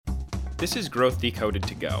This is Growth Decoded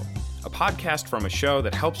to Go, a podcast from a show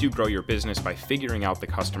that helps you grow your business by figuring out the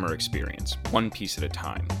customer experience, one piece at a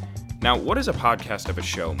time. Now, what does a podcast of a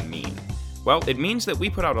show mean? Well, it means that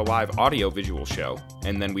we put out a live audio-visual show,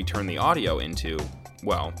 and then we turn the audio into,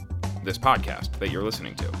 well, this podcast that you're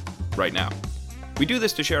listening to right now. We do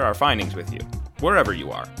this to share our findings with you, wherever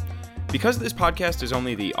you are. Because this podcast is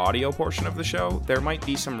only the audio portion of the show, there might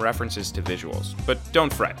be some references to visuals, but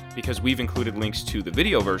don't fret, because we've included links to the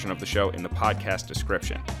video version of the show in the podcast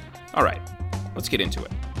description. All right, let's get into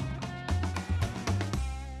it.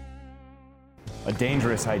 A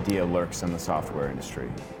dangerous idea lurks in the software industry.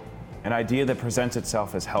 An idea that presents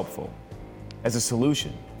itself as helpful, as a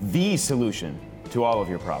solution, the solution to all of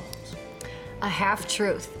your problems. A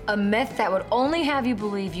half-truth, a myth that would only have you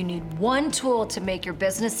believe you need one tool to make your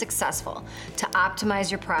business successful, to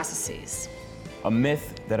optimize your processes. A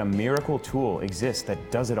myth that a miracle tool exists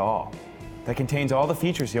that does it all, that contains all the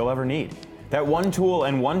features you'll ever need. That one tool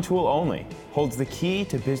and one tool only holds the key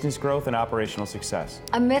to business growth and operational success.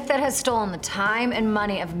 A myth that has stolen the time and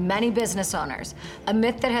money of many business owners. A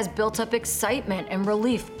myth that has built up excitement and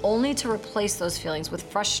relief only to replace those feelings with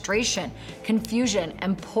frustration, confusion,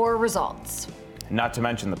 and poor results. Not to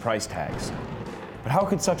mention the price tags. But how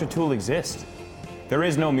could such a tool exist? There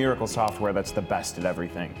is no miracle software that's the best at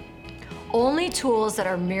everything. Only tools that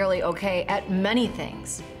are merely okay at many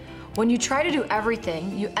things. When you try to do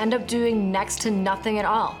everything, you end up doing next to nothing at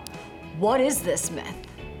all. What is this myth?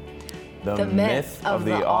 The myth of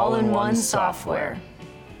the all-in-one software.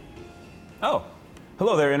 Oh,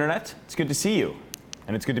 hello there, Internet. It's good to see you,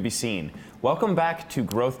 and it's good to be seen. Welcome back to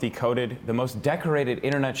Growth Decoded, the most decorated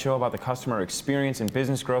internet show about the customer experience and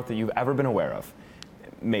business growth that you've ever been aware of.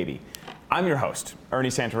 Maybe. I'm your host, Ernie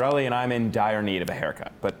Santorelli, and I'm in dire need of a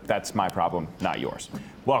haircut, but that's my problem, not yours.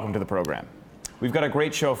 Welcome to the program. We've got a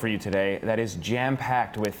great show for you today that is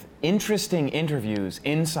jam-packed with interesting interviews,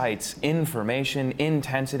 insights, information,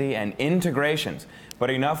 intensity, and integrations. But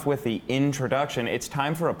enough with the introduction, it's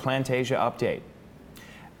time for a Plantasia update.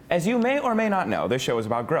 As you may or may not know, this show is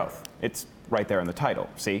about growth. It's right there in the title,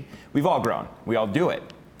 see? We've all grown. We all do it.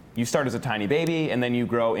 You start as a tiny baby, and then you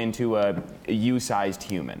grow into a you-sized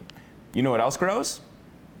human. You know what else grows?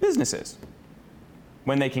 Businesses.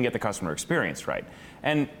 When they can get the customer experience right.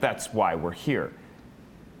 And that's why we're here.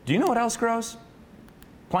 Do you know what else grows?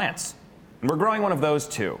 Plants. And we're growing one of those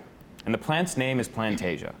too. And the plant's name is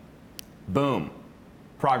Plantasia. Boom.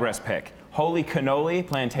 Progress pick. Holy cannoli,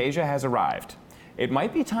 Plantasia has arrived. It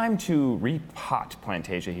might be time to repot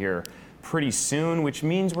Plantasia here pretty soon, which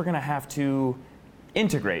means we're gonna have to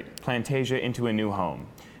integrate Plantasia into a new home.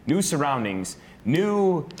 New surroundings,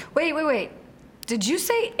 new... Wait. Did you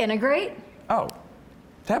say integrate? Oh,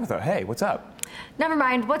 Tabitha, hey, what's up? Never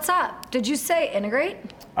mind, what's up? Did you say integrate?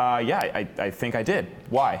 Yeah, I think I did.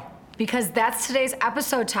 Why? Because that's today's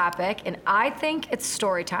episode topic, and I think it's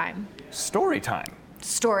story time. Story time?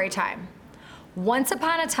 Story time. Once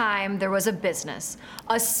upon a time, there was a business,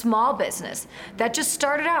 a small business, that just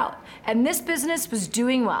started out, and this business was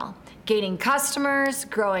doing well, gaining customers,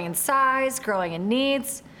 growing in size, growing in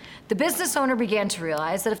needs. The business owner began to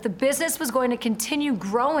realize that if the business was going to continue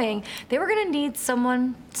growing, they were going to need some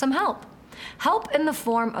help. Help in the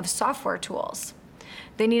form of software tools.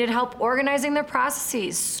 They needed help organizing their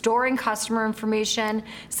processes, storing customer information,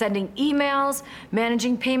 sending emails,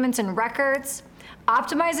 managing payments and records,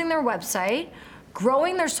 optimizing their website,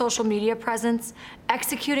 growing their social media presence,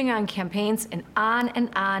 executing on campaigns, and on and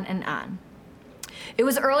on and on. It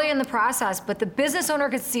was early in the process, but the business owner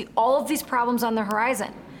could see all of these problems on the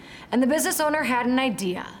horizon. And the business owner had an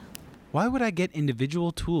idea. Why would I get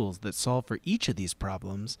individual tools that solve for each of these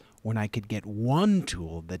problems when I could get one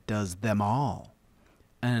tool that does them all?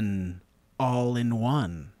 An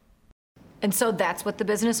all-in-one. And so that's what the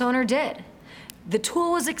business owner did. The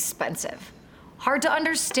tool was expensive, hard to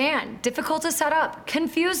understand, difficult to set up,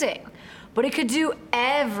 confusing, but it could do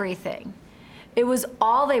everything. It was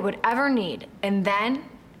all they would ever need. And then,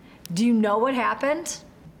 do you know what happened?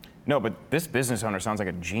 No, but this business owner sounds like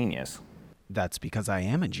a genius. That's because I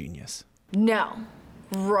am a genius. No,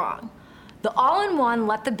 wrong. The all-in-one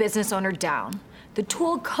let the business owner down. The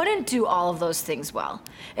tool couldn't do all of those things well.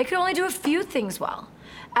 It could only do a few things well.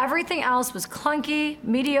 Everything else was clunky,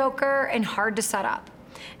 mediocre, and hard to set up.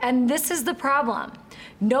 And this is the problem.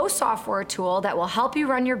 No software tool that will help you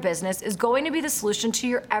run your business is going to be the solution to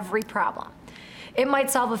your every problem. It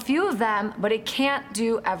might solve a few of them, but it can't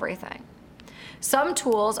do everything. Some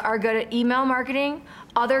tools are good at email marketing,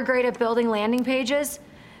 other great at building landing pages.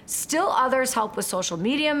 Still others help with social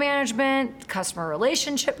media management, customer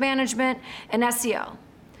relationship management, and SEO.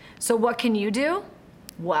 So what can you do?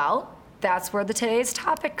 Well, That's where today's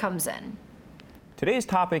topic comes in. Today's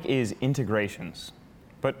topic is integrations.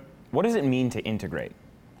 But what does it mean to integrate?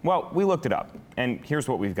 Well, we looked it up, and here's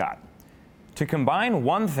what we've got. To combine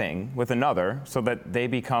one thing with another so that they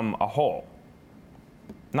become a whole.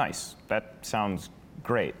 Nice. That sounds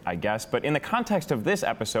great, I guess. But in the context of this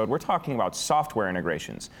episode, we're talking about software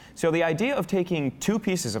integrations. So the idea of taking two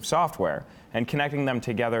pieces of software and connecting them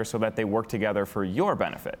together so that they work together for your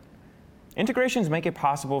benefit. Integrations make it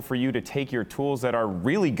possible for you to take your tools that are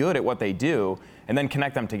really good at what they do and then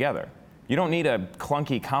connect them together. You don't need a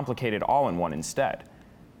clunky, complicated all-in-one instead.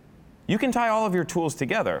 You can tie all of your tools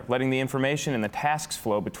together, letting the information and the tasks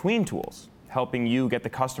flow between tools, helping you get the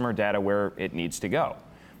customer data where it needs to go.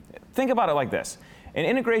 Think about it like this. An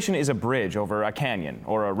integration is a bridge over a canyon,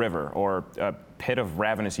 or a river, or a pit of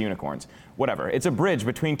ravenous unicorns. Whatever. It's a bridge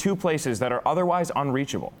between two places that are otherwise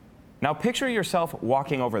unreachable. Now picture yourself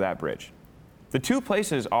walking over that bridge. The two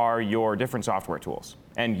places are your different software tools,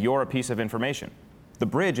 and you're a piece of information. The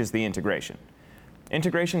bridge is the integration.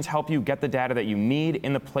 Integrations help you get the data that you need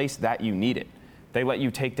in the place that you need it. They let you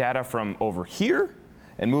take data from over here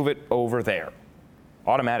and move it over there,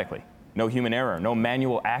 automatically. No human error, no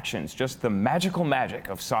manual actions, just the magical magic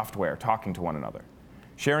of software talking to one another.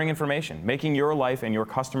 Sharing information, making your life and your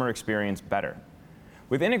customer experience better.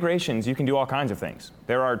 With integrations, you can do all kinds of things.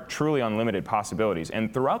 There are truly unlimited possibilities,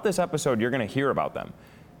 and throughout this episode, you're going to hear about them.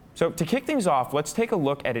 So to kick things off, let's take a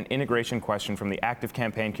look at an integration question from the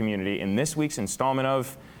ActiveCampaign community in this week's installment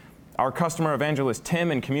of our customer evangelist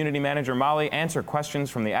Tim and community manager Molly answer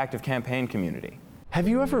questions from the ActiveCampaign community. Have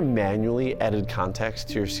you ever manually added contacts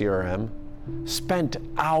to your CRM? Spent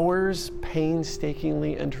hours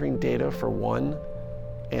painstakingly entering data for one,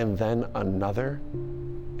 and then another,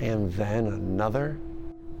 and then another?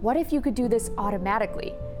 What if you could do this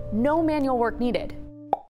automatically? No manual work needed.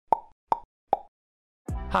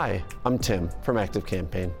 Hi, I'm Tim from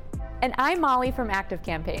ActiveCampaign. And I'm Molly from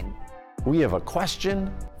ActiveCampaign. We have a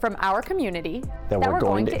question from our community that we're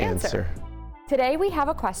going to answer. Today we have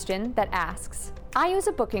a question that asks, I use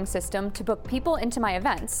a booking system to book people into my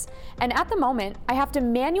events, and at the moment I have to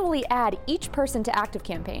manually add each person to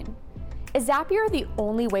ActiveCampaign. Is Zapier the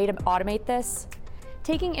only way to automate this?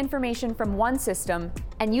 Taking information from one system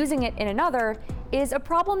and using it in another is a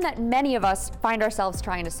problem that many of us find ourselves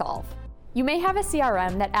trying to solve. You may have a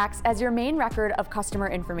CRM that acts as your main record of customer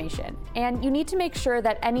information, and you need to make sure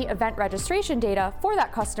that any event registration data for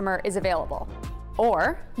that customer is available.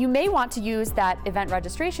 Or you may want to use that event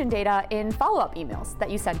registration data in follow-up emails that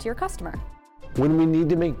you send to your customer. When we need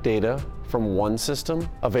to make data from one system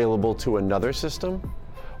available to another system,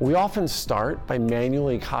 we often start by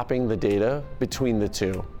manually copying the data between the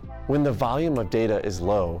two. When the volume of data is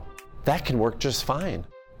low, that can work just fine.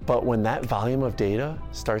 But when that volume of data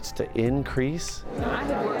starts to increase,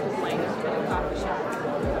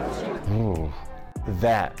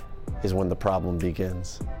 that is when the problem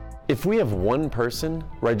begins. If we have one person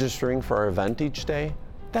registering for our event each day,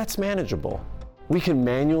 that's manageable. We can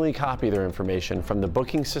manually copy their information from the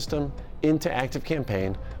booking system into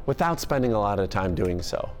ActiveCampaign without spending a lot of time doing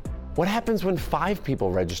so. What happens when 5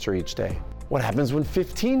 people register each day? What happens when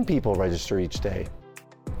 15 people register each day?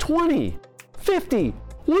 20, 50,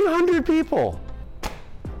 100 people.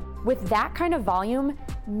 With that kind of volume,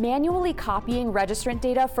 manually copying registrant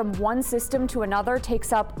data from one system to another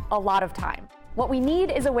takes up a lot of time. What we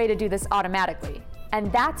need is a way to do this automatically,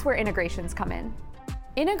 and that's where integrations come in.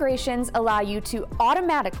 Integrations allow you to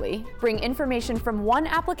automatically bring information from one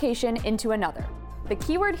application into another. The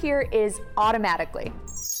keyword here is automatically.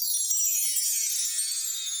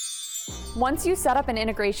 Once you set up an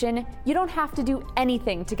integration, you don't have to do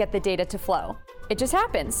anything to get the data to flow. It just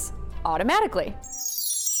happens automatically.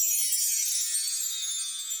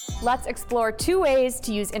 Let's explore 2 ways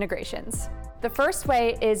to use integrations. The first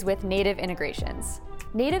way is with native integrations.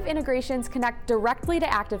 Native integrations connect directly to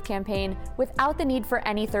ActiveCampaign without the need for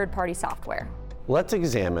any third-party software. Let's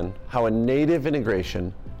examine how a native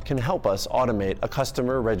integration can help us automate a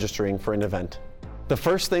customer registering for an event. The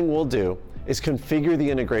first thing we'll do is configure the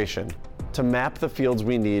integration to map the fields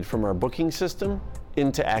we need from our booking system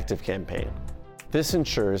into ActiveCampaign. This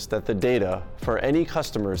ensures that the data for any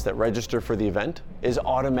customers that register for the event is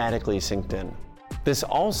automatically synced in. This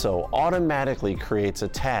also automatically creates a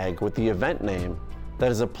tag with the event name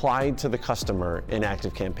that is applied to the customer in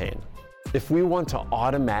ActiveCampaign. If we want to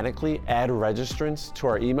automatically add registrants to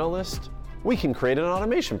our email list, we can create an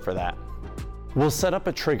automation for that. We'll set up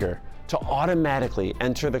a trigger to automatically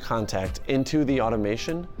enter the contact into the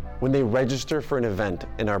automation when they register for an event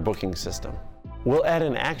in our booking system. We'll add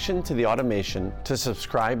an action to the automation to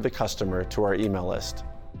subscribe the customer to our email list.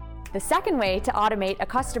 The second way to automate a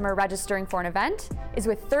customer registering for an event is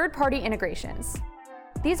with third-party integrations.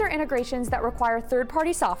 These are integrations that require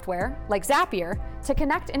third-party software, like Zapier, to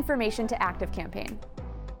connect information to ActiveCampaign.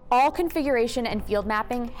 All configuration and field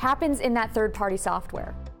mapping happens in that third-party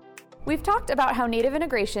software. We've talked about how native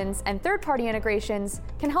integrations and third-party integrations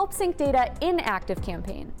can help sync data in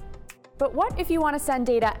ActiveCampaign. But what if you want to send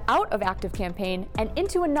data out of ActiveCampaign and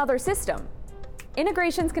into another system?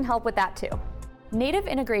 Integrations can help with that too. Native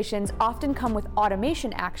integrations often come with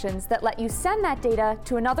automation actions that let you send that data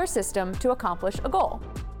to another system to accomplish a goal.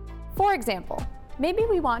 For example, maybe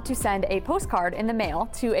we want to send a postcard in the mail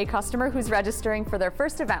to a customer who's registering for their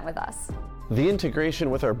first event with us. The integration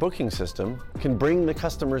with our booking system can bring the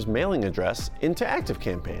customer's mailing address into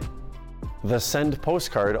ActiveCampaign. The send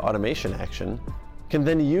postcard automation action can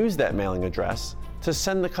then use that mailing address to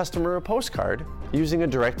send the customer a postcard using a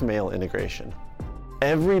direct mail integration.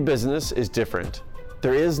 Every business is different.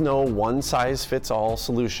 There is no one-size-fits-all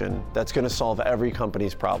solution that's going to solve every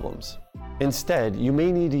company's problems. Instead, you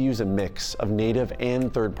may need to use a mix of native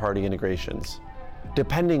and third-party integrations,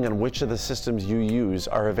 depending on which of the systems you use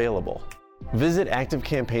are available. Visit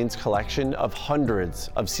ActiveCampaign's collection of hundreds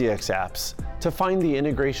of CX apps to find the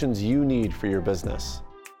integrations you need for your business.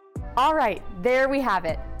 All right, there we have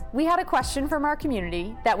it. We had a question from our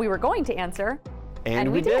community that we were going to answer,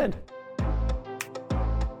 and we did.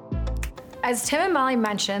 As Tim and Molly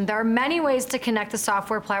mentioned, there are many ways to connect the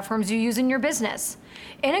software platforms you use in your business.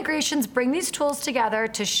 Integrations bring these tools together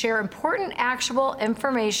to share important, actionable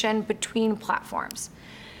information between platforms.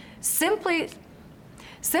 Simplify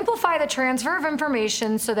the transfer of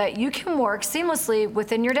information so that you can work seamlessly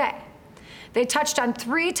within your day. They touched on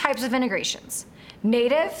 3 types of integrations: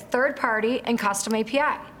 native, third-party, and custom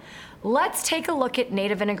API. Let's take a look at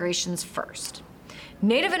native integrations first.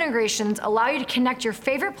 Native integrations allow you to connect your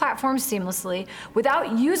favorite platforms seamlessly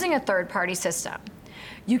without using a third-party system.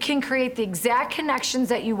 You can create the exact connections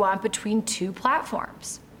that you want between 2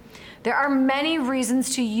 platforms. There are many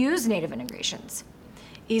reasons to use native integrations.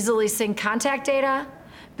 Easily sync contact data,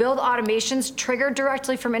 build automations triggered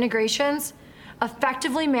directly from integrations,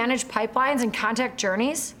 effectively manage pipelines and contact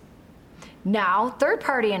journeys. Now,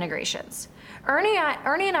 third-party integrations. Ernie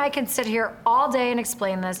and I can sit here all day and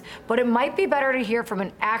explain this, but it might be better to hear from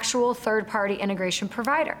an actual third-party integration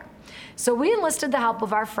provider. So we enlisted the help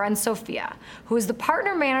of our friend Sophia, who is the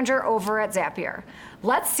partner manager over at Zapier.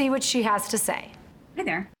 Let's see what she has to say. Hi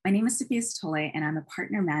there, my name is Sophia Stole, and I'm a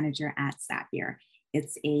partner manager at Zapier.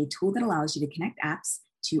 It's a tool that allows you to connect apps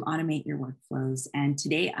to automate your workflows. And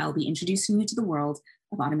today I'll be introducing you to the world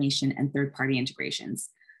of automation and third-party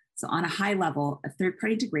integrations. So on a high level, a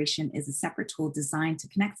third-party integration is a separate tool designed to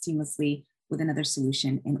connect seamlessly with another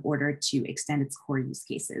solution in order to extend its core use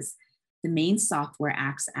cases. The main software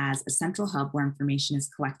acts as a central hub where information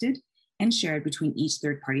is collected and shared between each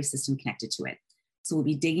third-party system connected to it. So we'll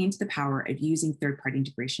be digging into the power of using third-party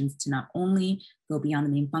integrations to not only go beyond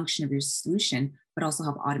the main function of your solution, but also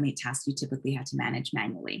help automate tasks you typically have to manage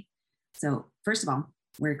manually. So first of all,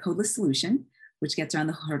 we're a codeless solution, which gets around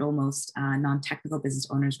the hurdle most non-technical business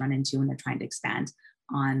owners run into when they're trying to expand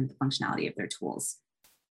on the functionality of their tools.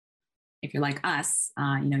 If you're like us,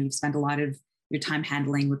 you've spent a lot of your time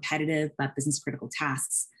handling repetitive but business critical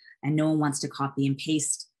tasks, and no one wants to copy and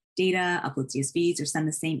paste data, upload CSVs, or send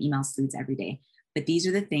the same email sleeves every day. But these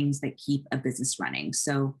are the things that keep a business running.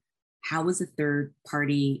 So how is a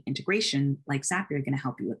third-party integration like Zapier going to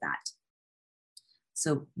help you with that?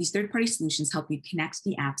 So these third-party solutions help you connect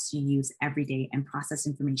the apps you use every day and process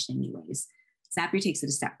information in new ways. Zapier takes it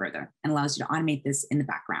a step further and allows you to automate this in the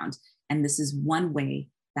background. And this is one way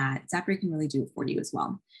that Zapier can really do it for you as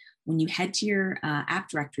well. When you head to your app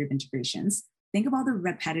directory of integrations, think of all the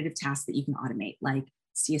repetitive tasks that you can automate, like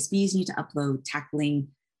CSVs you need to upload, tackling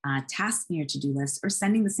tasks in your to-do list, or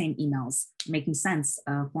sending the same emails, making sense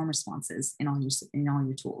of form responses in all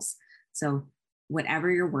your tools. So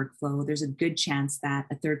whatever your workflow, there's a good chance that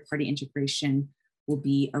a third-party integration will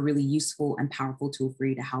be a really useful and powerful tool for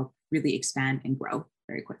you to help really expand and grow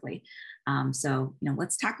very quickly.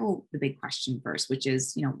 Let's tackle the big question first, which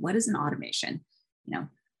is, what is an automation?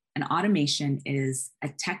 An automation is a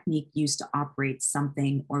technique used to operate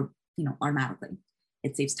something automatically.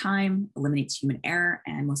 It saves time, eliminates human error,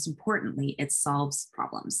 and most importantly, it solves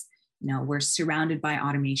problems. We're surrounded by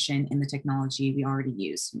automation in the technology we already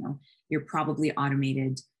use. You're probably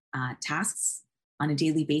automated tasks on a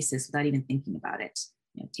daily basis without even thinking about it.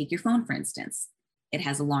 Take your phone, for instance. It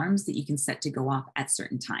has alarms that you can set to go off at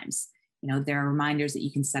certain times. There are reminders that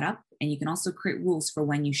you can set up, and you can also create rules for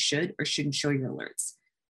when you should or shouldn't show your alerts.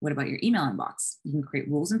 What about your email inbox? You can create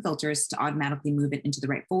rules and filters to automatically move it into the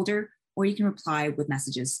right folder or you can reply with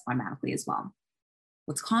messages automatically as well.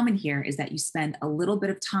 What's common here is that you spend a little bit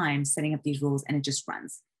of time setting up these rules and it just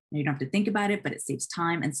runs. And you don't have to think about it, but it saves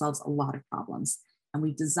time and solves a lot of problems. And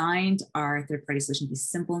we designed our third-party solution to be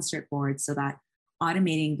simple and straightforward so that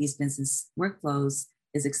automating these business workflows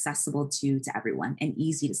is accessible to everyone and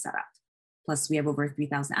easy to set up. Plus, we have over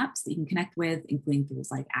 3,000 apps that you can connect with, including tools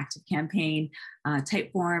like ActiveCampaign,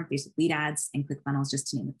 Typeform, Facebook Lead Ads, and ClickFunnels, just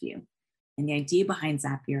to name a few. And the idea behind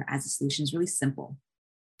Zapier as a solution is really simple.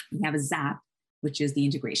 We have a Zap, which is the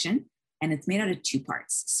integration, and it's made out of two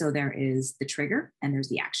parts. So there is the trigger and there's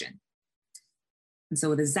the action. And so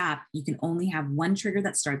with a Zap, you can only have one trigger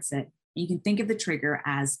that starts it. And you can think of the trigger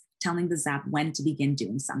as telling the Zap when to begin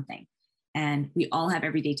doing something. And we all have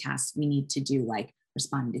everyday tasks we need to do, like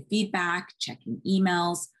responding to feedback, checking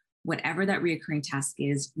emails, whatever that reoccurring task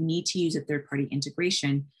is. You need to use a third-party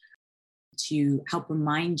integration to help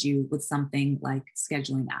remind you with something like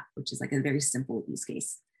scheduling that, which is like a very simple use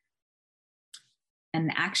case. And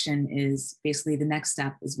the action is basically the next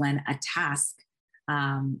step is when a task,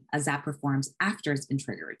 a Zap performs after it's been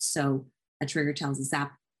triggered. So a trigger tells a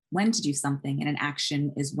Zap when to do something, and an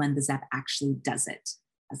action is when the Zap actually does it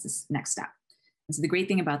as this next step. And so the great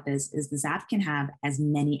thing about this is the Zap can have as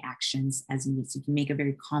many actions as you need. So you can make a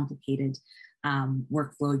very complicated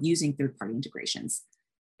workflow using third-party integrations.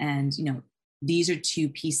 And these are two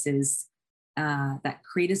pieces that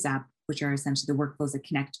create a Zap, which are essentially the workflows that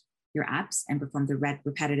connect your apps and perform the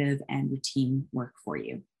repetitive and routine work for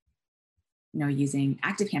you. Using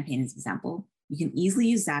ActiveCampaign as an example, you can easily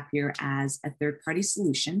use Zapier as a third-party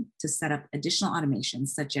solution to set up additional automations,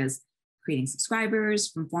 such as creating subscribers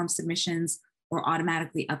from form submissions, or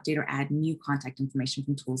automatically update or add new contact information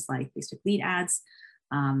from tools like Facebook Lead Ads.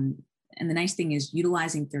 And the nice thing is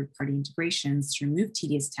utilizing third-party integrations to remove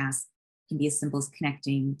tedious tasks can be as simple as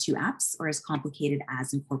connecting two apps or as complicated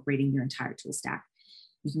as incorporating your entire tool stack.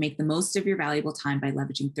 You can make the most of your valuable time by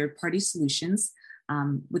leveraging third-party solutions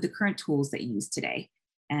with the current tools that you use today.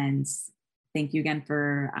 And thank you again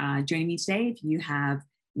for joining me today. If you have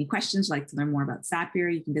any questions, you'd like to learn more about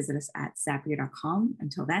Zapier, you can visit us at zapier.com.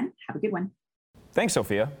 Until then, have a good one. Thanks,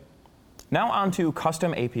 Sophia. Now on to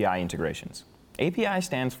custom API integrations. API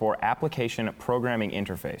stands for Application Programming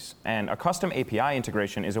Interface, and a custom API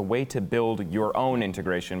integration is a way to build your own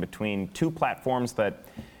integration between two platforms that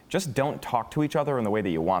just don't talk to each other in the way that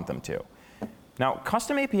you want them to. Now,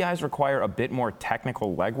 custom APIs require a bit more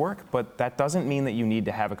technical legwork, but that doesn't mean that you need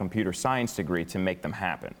to have a computer science degree to make them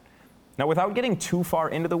happen. Now, without getting too far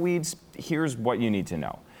into the weeds, here's what you need to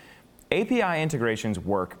know. API integrations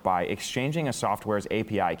work by exchanging a software's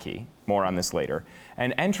API key, more on this later,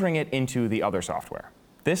 and entering it into the other software.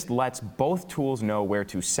 This lets both tools know where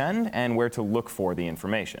to send and where to look for the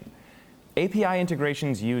information. API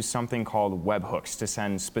integrations use something called webhooks to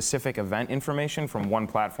send specific event information from one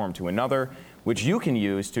platform to another, which you can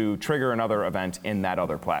use to trigger another event in that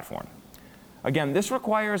other platform. Again, this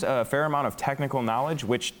requires a fair amount of technical knowledge,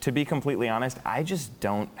 which, to be completely honest, I just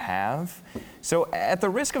don't have. So at the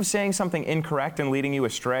risk of saying something incorrect and leading you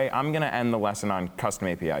astray, I'm going to end the lesson on custom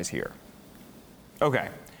APIs here. Okay,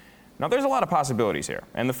 now there's a lot of possibilities here.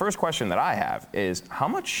 And the first question that I have is, how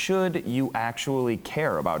much should you actually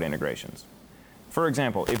care about integrations? For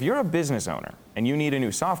example, if you're a business owner and you need a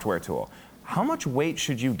new software tool, how much weight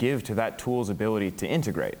should you give to that tool's ability to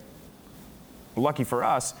integrate? Lucky for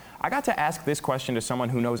us, I got to ask this question to someone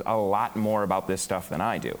who knows a lot more about this stuff than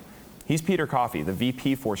I do. He's Peter Coffey, the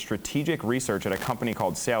VP for Strategic Research at a company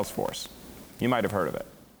called Salesforce. You might have heard of it.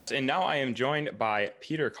 And now I am joined by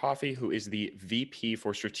Peter Coffey, who is the VP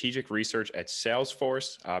for Strategic Research at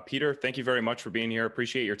Salesforce. Peter, thank you very much for being here.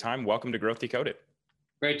 Appreciate your time. Welcome to Growth Decoded.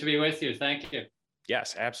 Great to be with you. Thank you.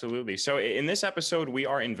 Yes, absolutely. So in this episode, we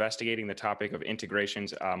are investigating the topic of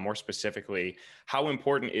integrations. More specifically, how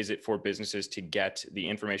important is it for businesses to get the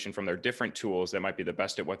information from their different tools that might be the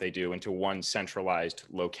best at what they do into one centralized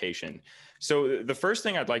location? So the first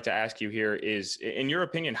thing I'd like to ask you here is, in your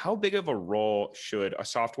opinion, how big of a role should a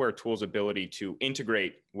software tool's ability to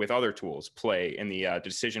integrate with other tools play in the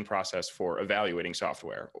decision process for evaluating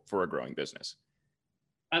software for a growing business?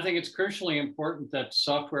 I think it's crucially important that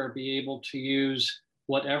software be able to use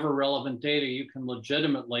whatever relevant data you can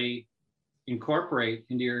legitimately incorporate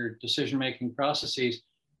into your decision-making processes.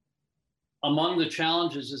 Among the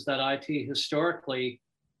challenges is that IT historically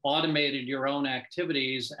automated your own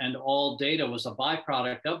activities and all data was a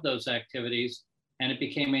byproduct of those activities. And it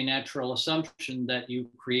became a natural assumption that you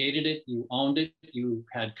created it, you owned it, you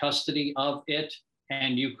had custody of it,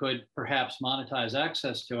 and you could perhaps monetize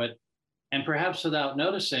access to it. And perhaps without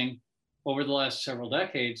noticing, over the last several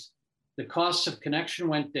decades, the costs of connection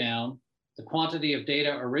went down, the quantity of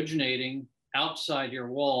data originating outside your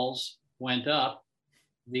walls went up.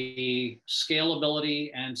 The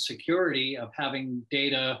scalability and security of having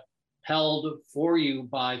data held for you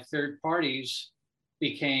by third parties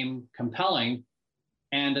became compelling.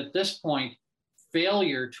 And at this point,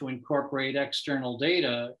 failure to incorporate external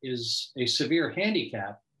data is a severe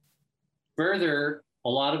handicap. Further, a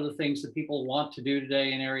lot of the things that people want to do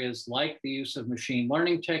today in areas like the use of machine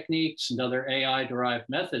learning techniques and other AI-derived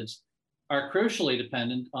methods are crucially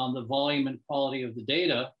dependent on the volume and quality of the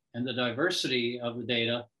data and the diversity of the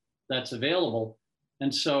data that's available.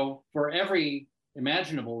 And so for every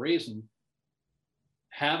imaginable reason,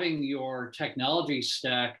 having your technology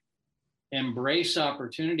stack embrace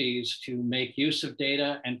opportunities to make use of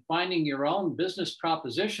data and finding your own business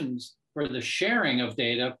propositions for the sharing of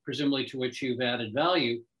data, presumably to which you've added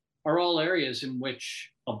value, are all areas in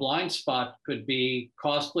which a blind spot could be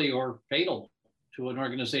costly or fatal to an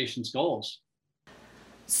organization's goals.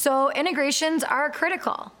 So integrations are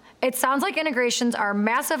critical. It sounds like integrations are a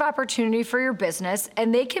massive opportunity for your business,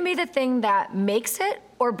 and they can be the thing that makes it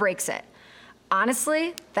or breaks it.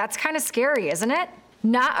 Honestly, that's kind of scary, isn't it?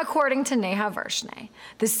 Not according to Neha Varshney,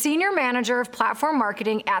 the Senior Manager of Platform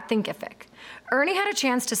Marketing at Thinkific. Ernie had a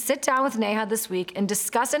chance to sit down with Neha this week and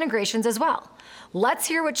discuss integrations as well. Let's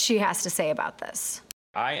hear what she has to say about this.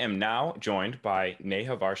 I am now joined by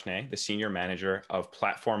Neha Varshney, the Senior Manager of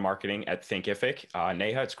Platform Marketing at Thinkific.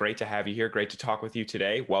 Neha, it's great to have you here. Great to talk with you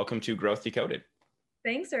today. Welcome to Growth Decoded.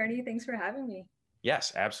 Thanks, Ernie. Thanks for having me.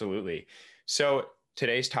 Yes, absolutely. So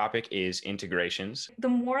today's topic is integrations. The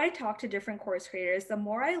more I talk to different course creators, the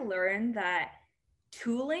more I learn that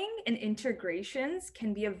tooling and integrations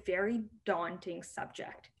can be a very daunting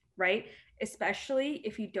subject, right? Especially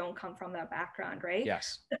if you don't come from that background, right?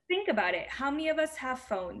 Yes. But think about it. How many of us have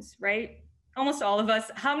phones, right? Almost all of us.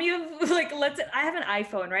 How many of, I have an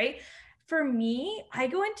iPhone, right? For me, I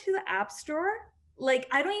go into the App Store,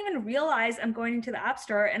 I don't even realize I'm going into the App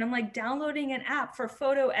Store and I'm downloading an app for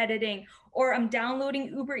photo editing, or I'm downloading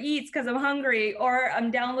Uber Eats because I'm hungry, or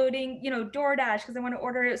I'm downloading, DoorDash because I want to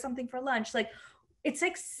order something for lunch. It's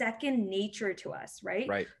second nature to us, right?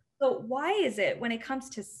 Right. So why is it when it comes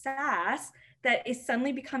to SaaS that it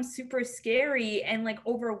suddenly becomes super scary and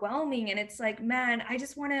overwhelming? And it's man, I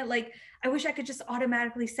just want to I wish I could just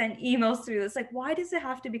automatically send emails through this. Why does it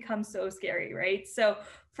have to become so scary, right? So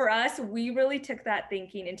for us, we really took that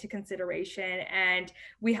thinking into consideration, and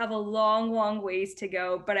we have a long, long ways to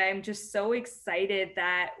go. But I'm just so excited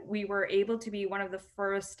that we were able to be one of the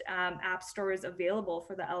first app stores available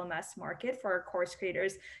for the LMS market for our course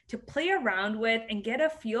creators to play around with and get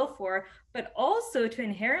a feel for, but also to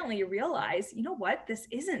inherently realize, you know what, this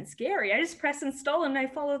isn't scary. I just press install and I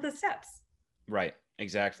follow the steps. Right.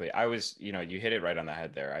 Exactly. You hit it right on the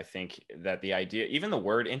head there. I think that the idea, even the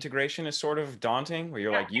word integration is sort of daunting, where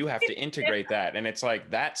you're you have to integrate that. And it's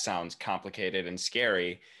that sounds complicated and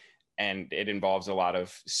scary. And it involves a lot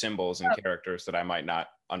of symbols and characters that I might not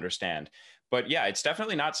understand. But yeah, it's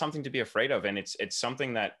definitely not something to be afraid of. And it's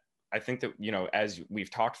something that I think that, as we've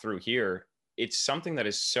talked through here, it's something that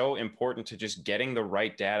is so important to just getting the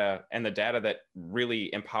right data, and the data that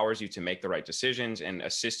really empowers you to make the right decisions and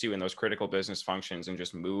assist you in those critical business functions and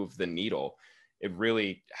just move the needle. It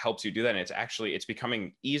really helps you do that. And it's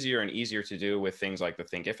becoming easier and easier to do with things like the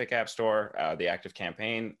Thinkific App Store, the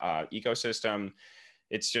ActiveCampaign ecosystem.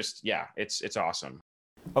 It's just, it's awesome.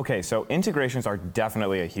 Okay, so integrations are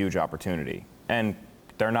definitely a huge opportunity, and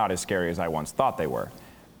they're not as scary as I once thought they were.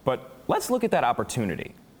 But let's look at that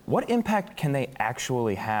opportunity. What impact can they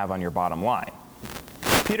actually have on your bottom line?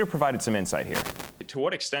 Peter provided some insight here. To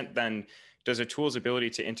what extent then does a tool's ability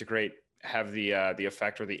to integrate have the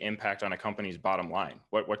effect or the impact on a company's bottom line?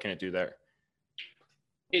 What can it do there?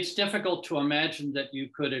 It's difficult to imagine that you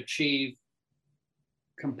could achieve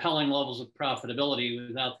compelling levels of profitability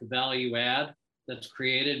without the value add that's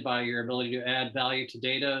created by your ability to add value to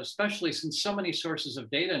data, especially since so many sources of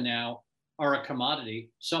data now are a commodity.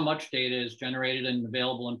 So much data is generated and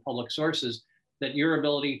available in public sources that your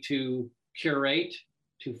ability to curate,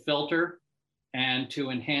 to filter, and to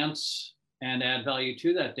enhance and add value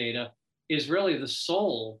to that data is really the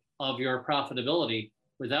soul of your profitability.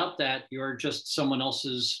 Without that, you're just someone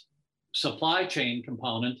else's supply chain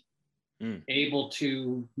component, able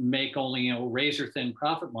to make only razor-thin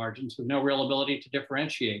profit margins with no real ability to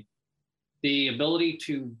differentiate. The ability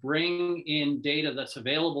to bring in data that's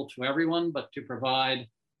available to everyone, but to provide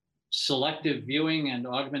selective viewing and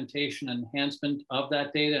augmentation and enhancement of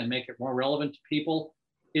that data and make it more relevant to people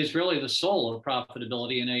is really the soul of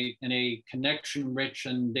profitability in a connection-rich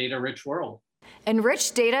and data-rich world. And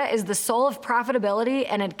rich data is the soul of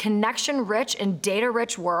profitability in a connection-rich and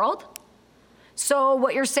data-rich world? So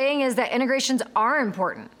what you're saying is that integrations are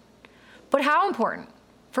important. But how important?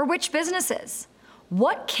 For which businesses?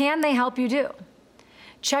 What can they help you do?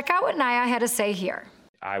 Check out what Naya had to say here.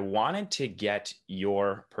 I wanted to get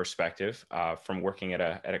your perspective from working at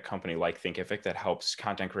a company like Thinkific that helps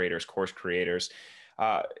content creators, course creators.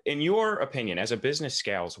 In your opinion, as a business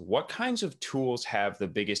scales, what kinds of tools have the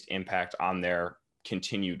biggest impact on their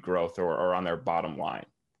continued growth or on their bottom line?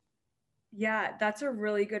 Yeah, that's a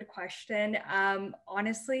really good question.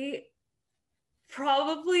 Honestly,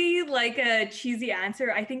 probably like a cheesy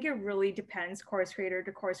answer. I think it really depends course creator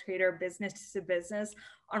to course creator, business to business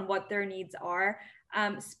on what their needs are.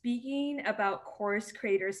 Speaking about course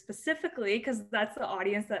creators specifically, because that's the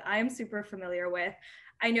audience that I'm super familiar with,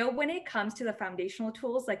 I know when it comes to the foundational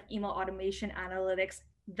tools like email automation, analytics,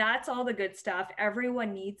 that's all the good stuff.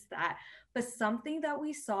 Everyone needs that. But something that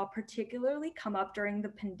we saw particularly come up during the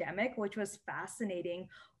pandemic, which was fascinating,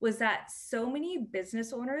 was that so many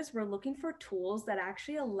business owners were looking for tools that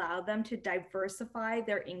actually allow them to diversify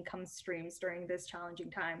their income streams during this challenging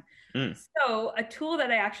time. So a tool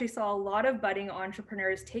that I actually saw a lot of budding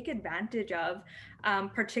entrepreneurs take advantage of,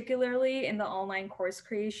 particularly in the online course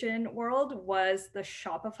creation world, was the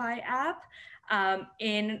Shopify app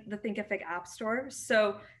in the Thinkific App Store.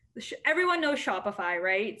 So everyone knows Shopify,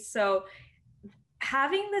 right? So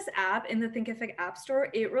having this app in the Thinkific App Store,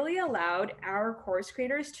 it really allowed our course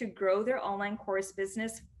creators to grow their online course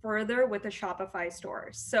business further with the Shopify store.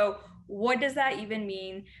 So what does that even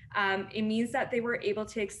mean? It means that they were able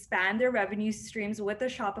to expand their revenue streams with the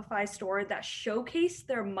Shopify store that showcase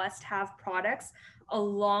their must-have products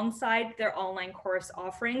alongside their online course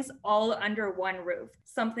offerings, all under one roof.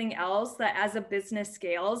 Something else that as a business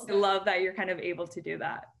scales, I love that you're kind of able to do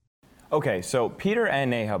that. Okay, so Peter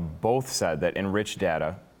and Neha both said that enriched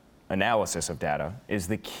data, analysis of data, is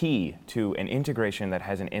the key to an integration that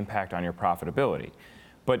has an impact on your profitability.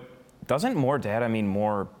 But doesn't more data mean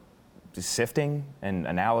more sifting and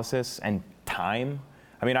analysis and time?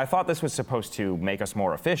 I mean, I thought this was supposed to make us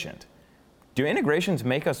more efficient. Do integrations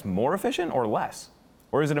make us more efficient or less?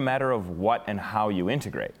 Or is it a matter of what and how you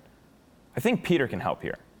integrate? I think Peter can help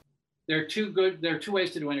here. There are two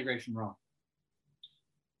ways to do integration wrong.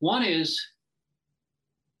 One is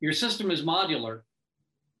your system is modular,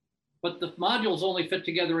 but the modules only fit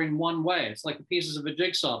together in one way. It's like the pieces of a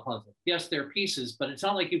jigsaw puzzle. Yes, they're pieces, but it's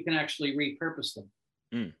not like you can actually repurpose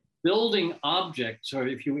them. Building objects, or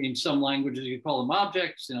if you, in some languages, you call them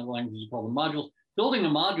objects, in other languages, you call them modules. Building a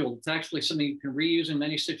module that's actually something you can reuse in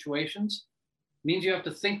many situations means you have to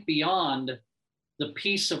think beyond the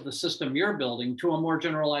piece of the system you're building to a more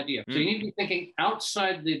general idea. So you need to be thinking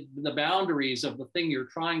outside the boundaries of the thing you're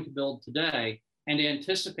trying to build today and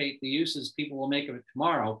anticipate the uses people will make of it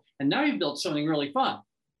tomorrow. And now you've built something really fun,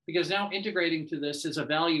 because now integrating to this is a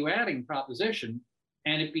value-adding proposition,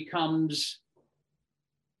 and it becomes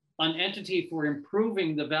an entity for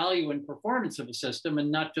improving the value and performance of a system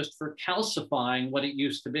and not just for calcifying what it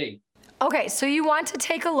used to be. Okay, so you want to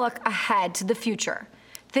take a look ahead to the future.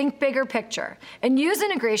 Think bigger picture and use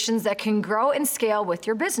integrations that can grow and scale with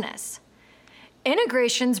your business.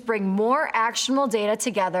 Integrations bring more actionable data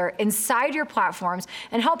together inside your platforms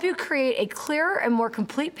and help you create a clearer and more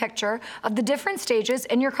complete picture of the different stages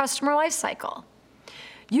in your customer lifecycle.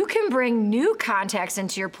 You can bring new contacts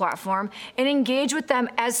into your platform and engage with them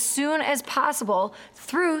as soon as possible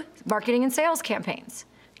through marketing and sales campaigns.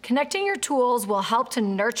 Connecting your tools will help to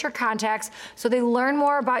nurture contacts so they learn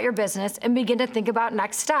more about your business and begin to think about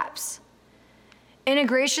next steps.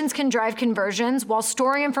 Integrations can drive conversions while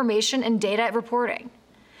storing information and data reporting.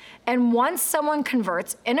 And once someone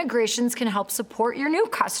converts, integrations can help support your new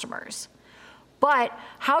customers. But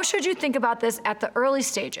how should you think about this at the early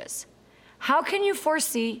stages? How can you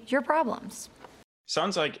foresee your problems?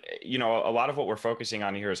 Sounds like, a lot of what we're focusing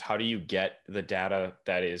on here is how do you get the data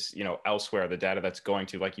that is, elsewhere, the data that's going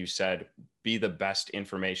to, like you said, be the best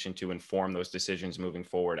information to inform those decisions moving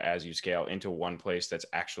forward as you scale into one place that's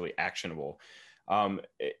actually actionable. I'm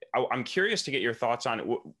curious to get your thoughts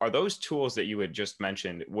on, are those tools that you had just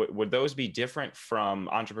mentioned, would those be different from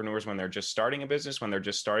entrepreneurs when they're just starting a business, when they're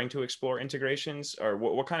just starting to explore integrations, or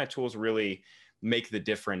what kind of tools really make the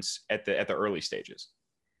difference at the early stages?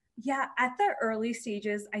 Yeah, at the early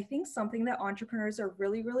stages, I think something that entrepreneurs are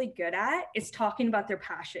really, really good at is talking about their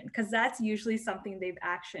passion, because that's usually something they've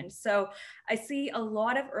actioned. So I see a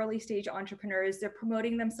lot of early stage entrepreneurs, they're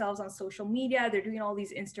promoting themselves on social media, they're doing all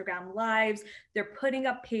these Instagram lives, they're putting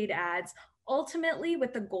up paid ads, ultimately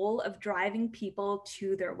with the goal of driving people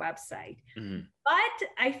to their website. But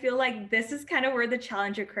I feel like this is kind of where the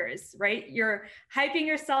challenge occurs, right? You're hyping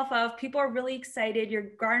yourself up, people are really excited, you're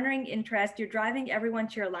garnering interest, you're driving everyone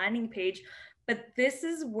to your landing page, But this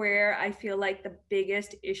is where I feel like the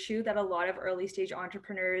biggest issue that a lot of early stage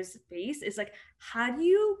entrepreneurs face is like, how do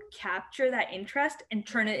you capture that interest and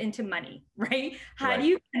turn it into money, right? How do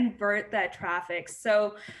you convert that traffic?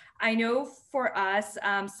 So I know for us,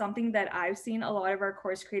 something that I've seen a lot of our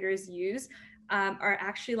course creators use are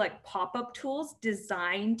actually like pop-up tools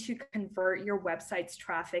designed to convert your website's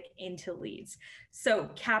traffic into leads. So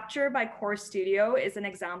Capture by Course Studio is an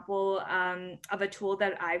example of a tool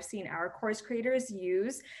that I've seen our course creators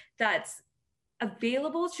use that's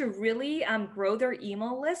available to really grow their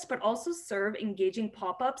email list, but also serve engaging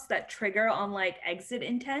pop-ups that trigger on like exit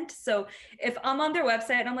intent. So if I'm on their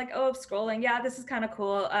website and I'm like, oh, I'm scrolling, yeah, this is kind of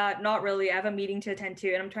cool. Not really, I have a meeting to attend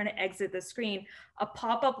to and I'm trying to exit the screen. A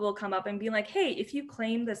pop-up will come up and be like, hey, if you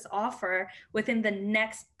claim this offer within the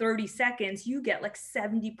next 30 seconds, you get like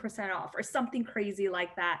 70% off or something crazy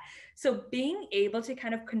like that. So being able to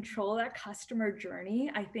kind of control that customer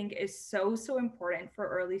journey, I think is so important for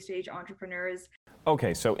early stage entrepreneurs.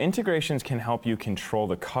 Okay, so integrations can help you control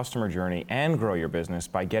the customer journey and grow your business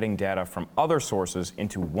by getting data from other sources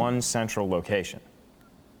into one central location.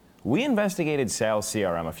 We investigated Sales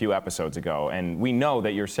CRM a few episodes ago, and we know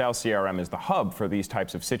that your Sales CRM is the hub for these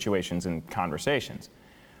types of situations and conversations.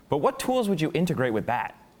 But what tools would you integrate with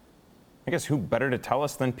that? I guess who better to tell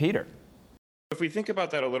us than Peter? If we think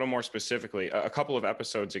about that a little more specifically, a couple of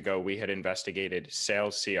episodes ago, we had investigated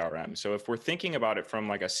Sales CRM. So if we're thinking about it from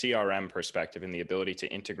like a CRM perspective and the ability to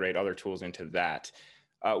integrate other tools into that,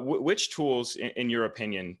 which tools, in your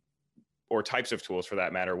opinion, or types of tools for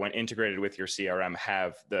that matter, when integrated with your CRM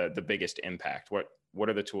have the biggest impact? What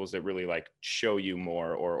are the tools that really like show you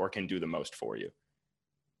more or can do the most for you?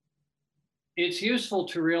 It's useful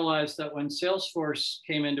to realize that when Salesforce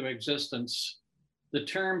came into existence, the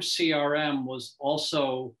term CRM was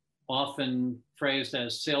also often phrased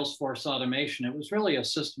as Salesforce automation. It was really a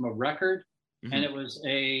system of record, and it was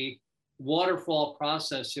a waterfall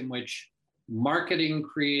process in which marketing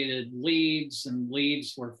created leads, and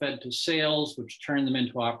leads were fed to sales, which turned them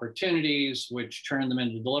into opportunities, which turned them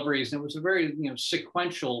into deliveries. And it was a very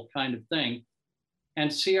sequential kind of thing. And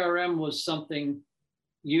CRM was something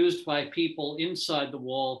used by people inside the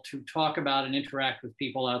wall to talk about and interact with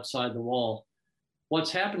people outside the wall.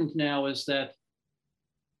 What's happened now is that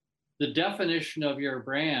the definition of your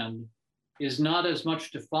brand is not as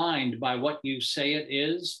much defined by what you say it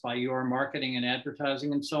is, by your marketing and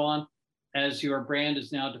advertising and so on, as your brand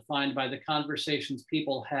is now defined by the conversations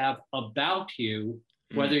people have about you,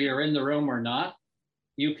 whether you're in the room or not.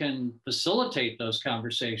 You can facilitate those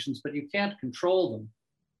conversations, but you can't control them.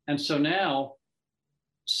 And so now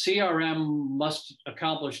CRM must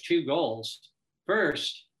accomplish two goals.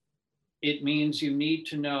 First, it means you need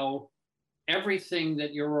to know everything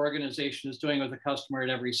that your organization is doing with a customer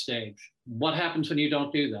at every stage. What happens when you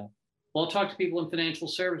don't do that? Well, I'll talk to people in financial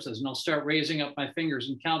services and I'll start raising up my fingers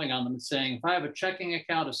and counting on them and saying, if I have a checking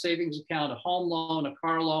account, a savings account, a home loan, a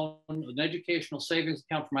car loan, an educational savings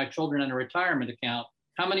account for my children, and a retirement account,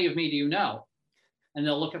 how many of me do you know? And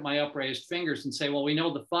they'll look at my upraised fingers and say, well, we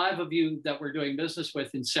know the 5 of you that we're doing business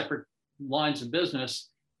with in separate lines of business,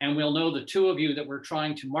 and we'll know the 2 of you that we're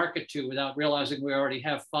trying to market to without realizing we already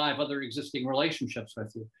have 5 other existing relationships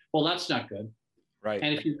with you. Well, that's not good. Right.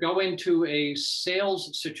 And if you go into a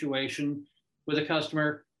sales situation with a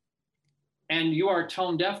customer and you are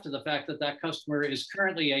tone deaf to the fact that that customer is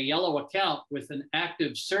currently a yellow account with an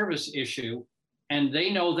active service issue, and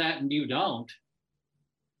they know that and you don't,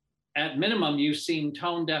 at minimum, you seem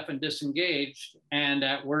tone deaf and disengaged, and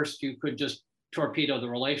at worst, you could just torpedo the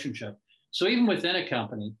relationship. So even within a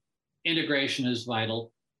company, integration is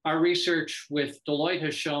vital. Our research with Deloitte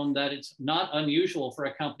has shown that it's not unusual for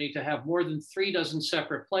a company to have more than 3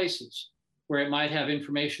 separate places where it might have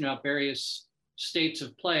information about various states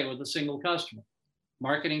of play with a single customer.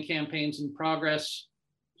 Marketing campaigns in progress,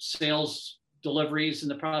 sales deliveries in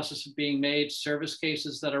the process of being made, service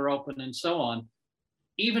cases that are open, and so on.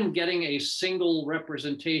 Even getting a single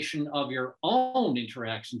representation of your own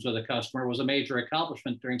interactions with a customer was a major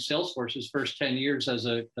accomplishment during Salesforce's first 10 years as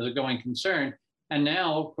a going concern. And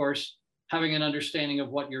now, of course, having an understanding of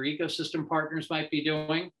what your ecosystem partners might be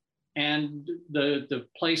doing and the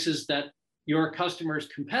places that your customers'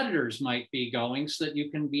 competitors might be going, so that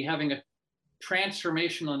you can be having a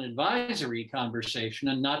transformational and advisory conversation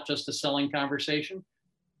and not just a selling conversation,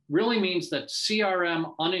 really means that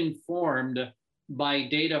CRM uninformed by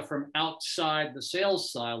data from outside the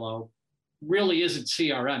sales silo really isn't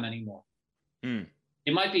CRM anymore.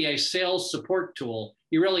 It might be a sales support tool.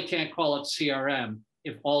 You really can't call it CRM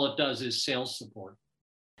if all it does is sales support.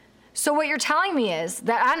 So what you're telling me is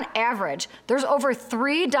that on average, there's over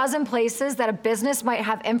 3 dozen places that a business might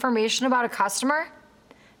have information about a customer?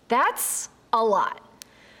 That's a lot.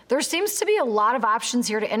 There seems to be a lot of options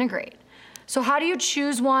here to integrate. So how do you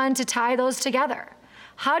choose one to tie those together?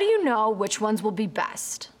 How do you know which ones will be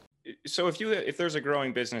best? So if there's a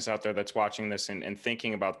growing business out there that's watching this and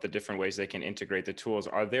thinking about the different ways they can integrate the tools,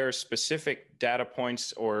 are there specific data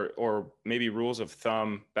points or maybe rules of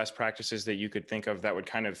thumb, best practices that you could think of that would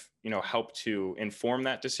kind of, help to inform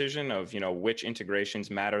that decision of, which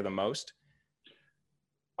integrations matter the most?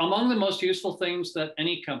 Among the most useful things that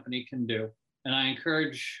any company can do, and I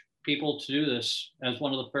encourage people to do this as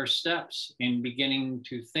one of the first steps in beginning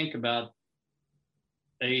to think about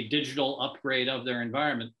a digital upgrade of their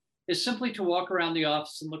environment, is simply to walk around the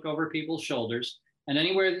office and look over people's shoulders. And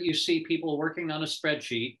anywhere that you see people working on a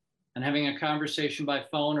spreadsheet and having a conversation by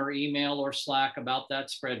phone or email or Slack about that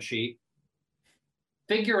spreadsheet,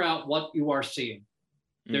 figure out what you are seeing.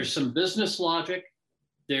 There's some business logic,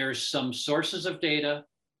 there's some sources of data,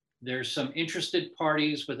 there's some interested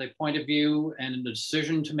parties with a point of view and a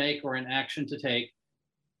decision to make or an action to take.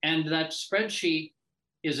 And that spreadsheet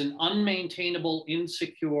is an unmaintainable,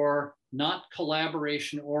 insecure, not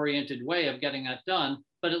collaboration-oriented way of getting that done,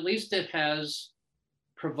 but at least it has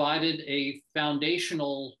provided a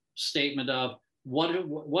foundational statement of what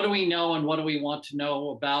do we know and what do we want to know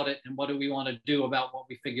about it and what do we want to do about what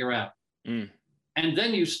we figure out. And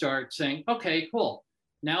then you start saying, okay, cool.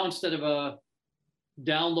 Now instead of a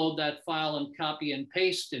download that file and copy and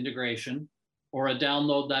paste integration, or a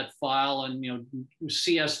download that file and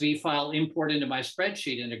CSV file import into my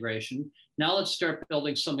spreadsheet integration, now let's start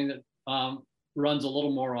building something that runs a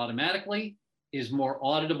little more automatically, is more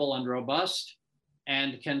auditable and robust,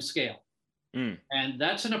 and can scale. And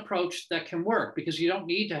that's an approach that can work because you don't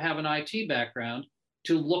need to have an IT background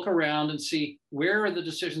to look around and see where are the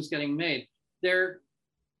decisions getting made. There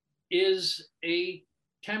is a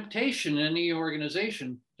temptation in any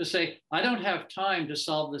organization to say, I don't have time to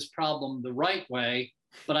solve this problem the right way,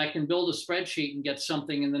 but I can build a spreadsheet and get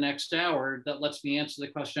something in the next hour that lets me answer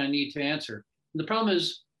the question I need to answer. And the problem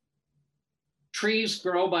is trees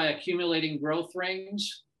grow by accumulating growth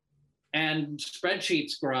rings and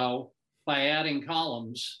spreadsheets grow by adding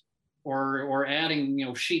columns or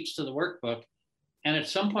adding sheets to the workbook. And at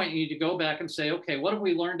some point you need to go back and say, okay, what have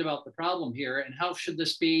we learned about the problem here? And how should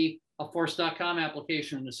this be a Force.com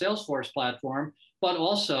application in the Salesforce platform? But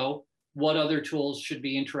also what other tools should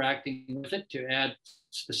be interacting with it to add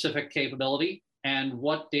specific capability? And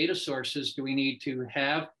what data sources do we need to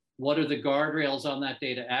have? What are the guardrails on that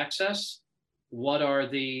data access? What are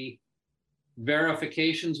the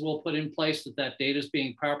verifications we'll put in place that data is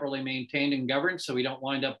being properly maintained and governed so we don't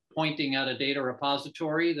wind up pointing at a data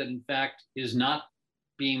repository that in fact is not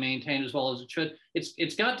being maintained as well as it should?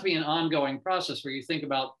 It's got to be an ongoing process where you think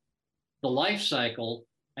about the life cycle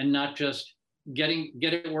and not just get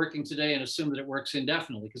it working today and assume that it works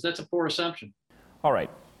indefinitely, because that's a poor assumption. All right.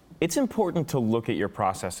 It's important to look at your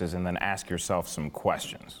processes and then ask yourself some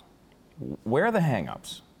questions. Where are the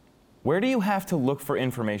hangups? Where do you have to look for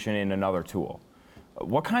information in another tool?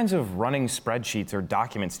 What kinds of running spreadsheets or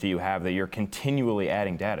documents do you have that you're continually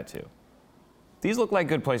adding data to? These look like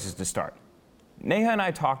good places to start. Neha and I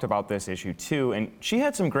talked about this issue too, and she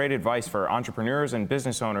had some great advice for entrepreneurs and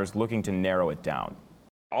business owners looking to narrow it down.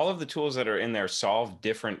 All of the tools that are in there solve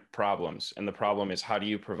different problems, and the problem is how do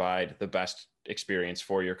you provide the best experience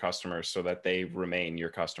for your customers so that they remain your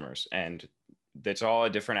customers? And that's all a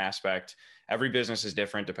different aspect. Every business is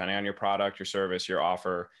different depending on your product, your service, your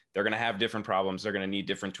offer. They're going to have different problems. They're going to need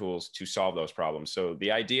different tools to solve those problems. So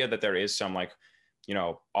the idea that there is some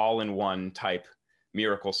all-in-one type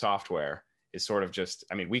miracle software is sort of just,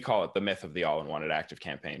 we call it the myth of the all-in-one at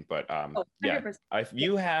ActiveCampaign. But if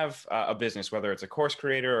you have a business, whether it's a course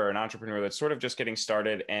creator or an entrepreneur that's sort of just getting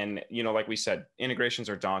started and, like we said, integrations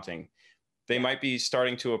are daunting, they might be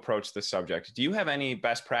starting to approach the subject. Do you have any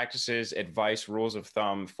best practices, advice, rules of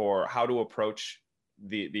thumb for how to approach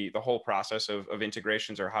the whole process of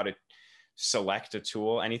integrations, or how to select a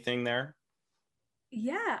tool? Anything there?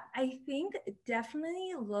 Yeah, I think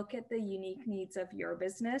definitely look at the unique needs of your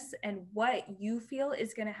business and what you feel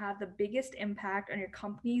is going to have the biggest impact on your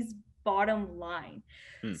company's bottom line.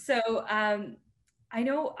 So I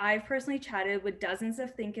know I've personally chatted with dozens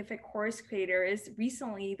of Thinkific course creators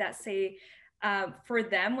recently that say, for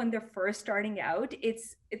them when they're first starting out,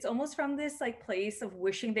 it's almost from this like place of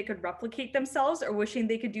wishing they could replicate themselves or wishing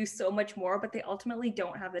they could do so much more, but they ultimately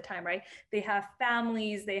don't have the time, right? They have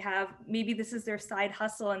families, they have, maybe this is their side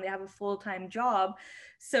hustle and they have a full-time job.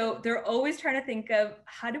 So they're always trying to think of,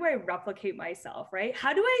 how do I replicate myself, right?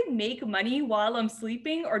 How do I make money while I'm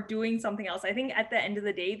sleeping or doing something else? I think at the end of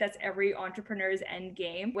the day, that's every entrepreneur's end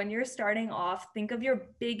game. When you're starting off, think of your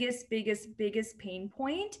biggest pain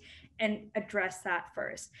point and address that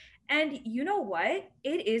first. And you know what?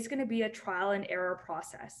 It is going to be a trial and error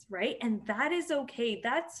process, right? And that is okay.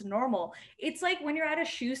 That's normal. It's like when you're at a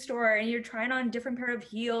shoe store and you're trying on a different pair of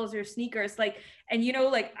heels or sneakers, like, and you know,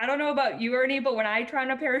 like, I don't know about you, Ernie, but when I try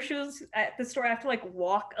on a pair of shoes at the store, I have to like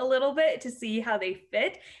walk a little bit to see how they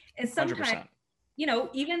fit. And sometimes, 100%. you know,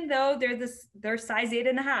 even though they're size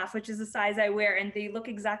 8.5, which is the size I wear, and they look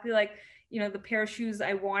exactly like, you know, the pair of shoes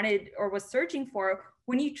I wanted or was searching for,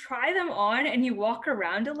 when you try them on and you walk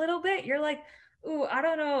around a little bit, you're like, ooh, I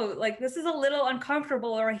don't know, like this is a little uncomfortable,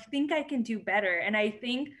 or I think I can do better. And I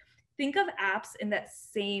think of apps in that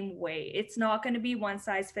same way. It's not going to be one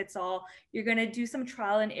size fits all. You're going to do some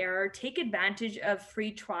trial and error, take advantage of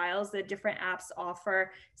free trials that different apps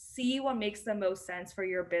offer, see what makes the most sense for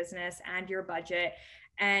your business and your budget.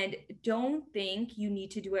 And don't think you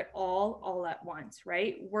need to do it all at once,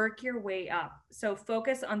 right? Work your way up. So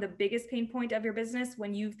focus on the biggest pain point of your business.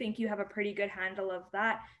 When you think you have a pretty good handle of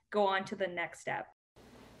that, go on to the next step.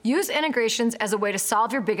 Use integrations as a way to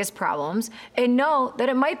solve your biggest problems, and know that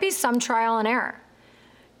it might be some trial and error.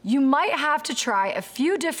 You might have to try a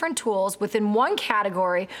few different tools within one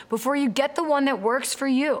category before you get the one that works for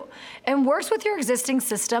you and works with your existing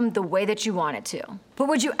system the way that you want it to. But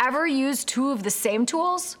would you ever use two of the same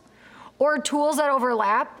tools? Or tools that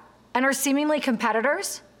overlap and are seemingly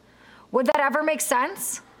competitors? Would that ever make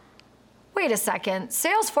sense? Wait a second,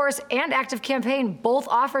 Salesforce and ActiveCampaign both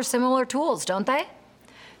offer similar tools, don't they?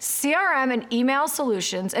 CRM and email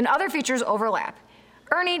solutions and other features overlap.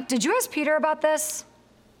 Ernie, did you ask Peter about this?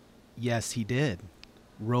 Yes, he did.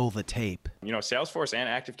 Roll the tape. You know, Salesforce and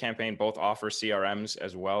ActiveCampaign both offer CRMs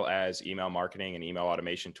as well as email marketing and email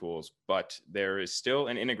automation tools, but there is still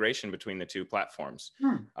an integration between the two platforms.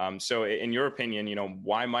 So in your opinion, you know,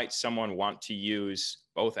 why might someone want to use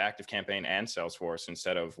both ActiveCampaign and Salesforce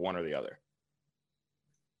instead of one or the other?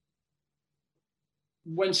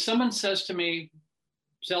 When someone says to me,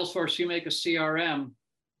 Salesforce, you make a CRM,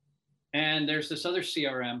 and there's this other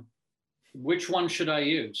CRM, which one should I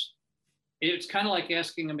use? It's kind of like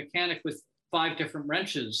asking a mechanic with 5 different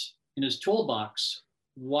wrenches in his toolbox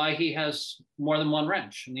why he has more than one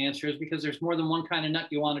wrench. And the answer is because there's more than one kind of nut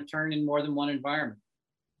you want to turn in more than one environment.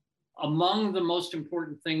 Among the most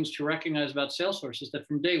important things to recognize about Salesforce is that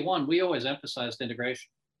from day one, we always emphasized integration.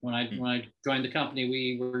 When I joined the company,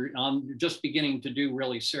 we were just beginning to do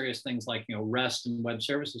really serious things like, you know, REST and web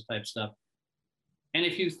services type stuff. And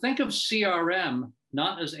if you think of CRM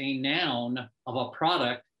not as a noun of a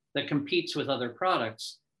product that competes with other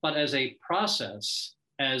products, but as a process,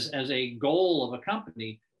 as a goal of a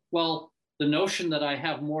company, well, the notion that I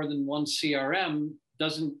have more than one CRM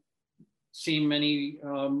doesn't seem any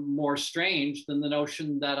more strange than the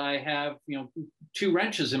notion that I have, you know, 2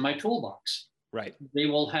 wrenches in my toolbox. Right. They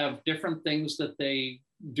will have different things that they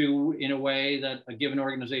do in a way that a given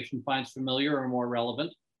organization finds familiar or more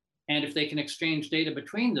relevant. And if they can exchange data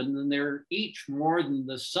between them, then they're each more than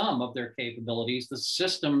the sum of their capabilities. The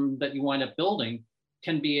system that you wind up building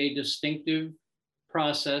can be a distinctive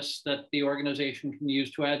process that the organization can use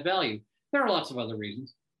to add value. There are lots of other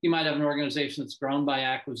reasons. You might have an organization that's grown by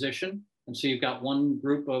acquisition. And so you've got one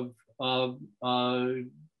group of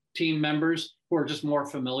team members who are just more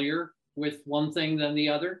familiar with one thing than the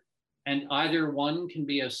other. And either one can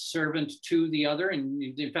be a servant to the other. And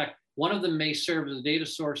in fact, one of them may serve as a data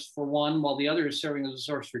source for one, while the other is serving as a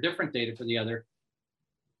source for different data for the other.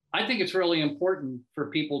 I think it's really important for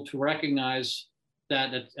people to recognize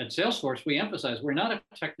that at Salesforce, we emphasize we're not a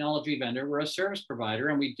technology vendor, we're a service provider,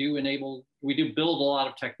 and we do build a lot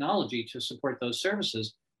of technology to support those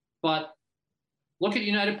services. But look at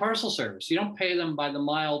United Parcel Service. You don't pay them by the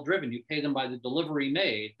mile driven, you pay them by the delivery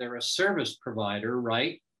made. They're a service provider,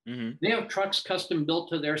 right? Mm-hmm. They have trucks custom built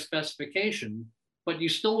to their specification, but you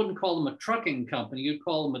still wouldn't call them a trucking company, you'd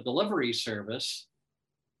call them a delivery service.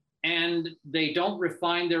 And they don't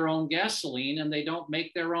refine their own gasoline and they don't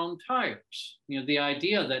make their own tires. You know, the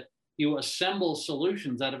idea that you assemble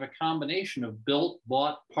solutions out of a combination of built,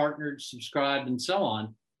 bought, partnered, subscribed, and so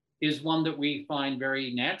on is one that we find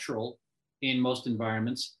very natural in most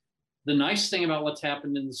environments. The nice thing about what's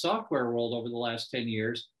happened in the software world over the last 10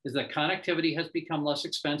 years is that connectivity has become less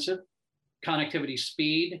expensive. connectivity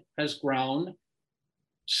speed has grown.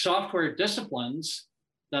 Software disciplines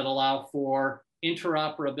that allow for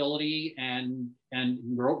interoperability and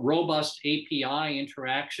robust API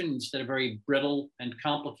interaction instead of very brittle and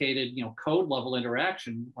complicated, code level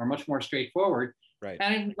interaction are much more straightforward. Right.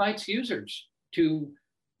 And it invites users to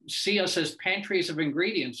see us as pantries of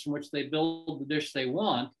ingredients from which they build the dish they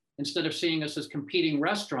want, instead of seeing us as competing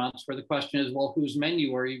restaurants where the question is, well, whose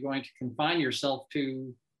menu are you going to confine yourself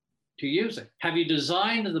to using? Have you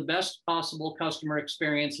designed the best possible customer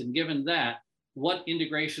experience? And given that, what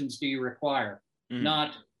integrations do you require?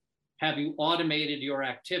 Not have you automated your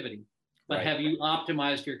activity, but Right. have you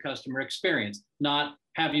optimized your customer experience? Not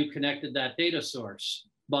have you connected that data source,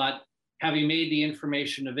 but have you made the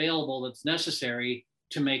information available that's necessary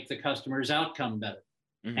to make the customer's outcome better?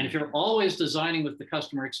 Mm-hmm. And if you're always designing with the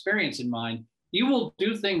customer experience in mind, you will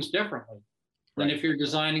do things differently than Right. if you're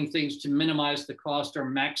designing things to minimize the cost or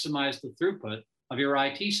maximize the throughput of your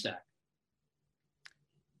IT stack.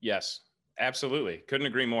 Yes, absolutely. Couldn't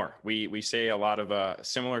agree more. We say a lot of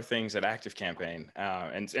similar things at ActiveCampaign,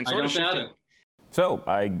 and sort of shifting. So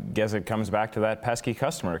I guess it comes back to that pesky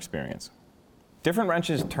customer experience. Different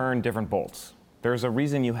wrenches turn different bolts. There's a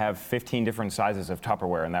reason you have 15 different sizes of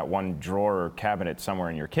Tupperware in that one drawer or cabinet somewhere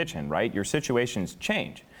in your kitchen, right? Your situations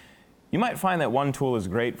change. You might find that one tool is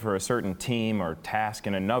great for a certain team or task,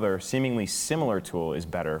 and another seemingly similar tool is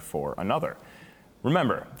better for another.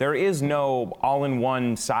 Remember, there is no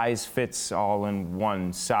all-in-one size fits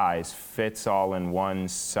all-in-one size fits all-in-one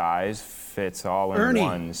size fits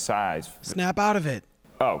all-in-one size. Snap out of it.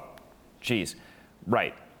 Oh, geez.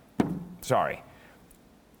 Right. Sorry.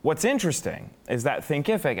 What's interesting is that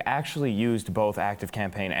Thinkific actually used both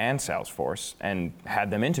ActiveCampaign and Salesforce and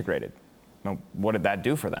had them integrated. Now, what did that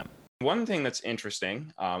do for them? One thing that's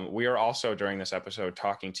interesting, we are also during this episode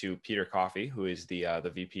talking to Peter Coffey, who is the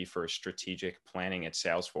VP for Strategic Planning at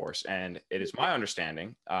Salesforce. And it is my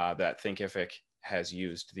understanding that Thinkific has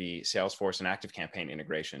used the Salesforce and ActiveCampaign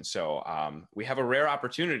integration. So we have a rare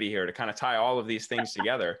opportunity here to kind of tie all of these things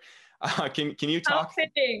together. Can you talk?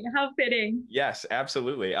 How fitting. Yes,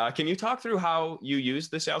 absolutely. Can you talk through how you use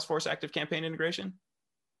the Salesforce ActiveCampaign integration?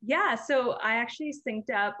 Yeah, so I actually synced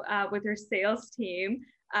up with our sales team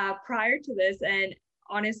prior to this. And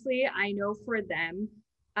honestly, I know for them,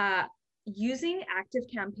 using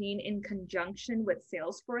ActiveCampaign in conjunction with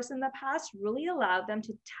Salesforce in the past really allowed them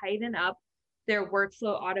to tighten up their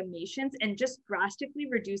workflow automations and just drastically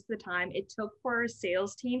reduce the time it took for our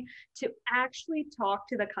sales team to actually talk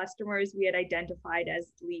to the customers we had identified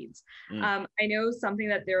as leads. I know something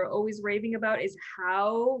that they're always raving about is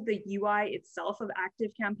how the UI itself of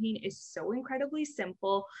ActiveCampaign is so incredibly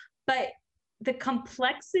simple, but the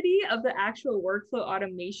complexity of the actual workflow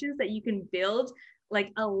automations that you can build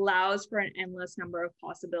allows for an endless number of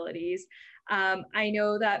possibilities. I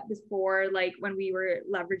know that before, when we were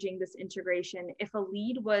leveraging this integration, if a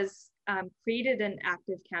lead was created in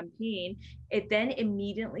ActiveCampaign, it then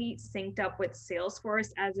immediately synced up with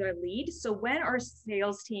Salesforce as a lead. So when our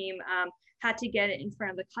sales team had to get it in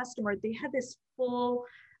front of the customer, they had this full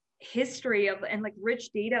history of and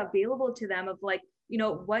rich data available to them of what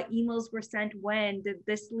emails were sent when. Did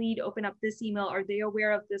this lead open up this email? Are they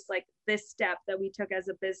aware of this this step that we took as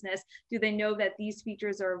a business? Do they know that these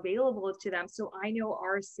features are available to them? So I know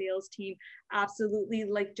our sales team absolutely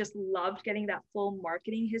just loved getting that full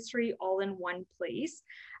marketing history all in one place,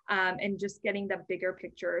 and just getting the bigger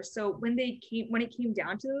picture. So when it came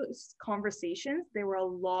down to those conversations, they were a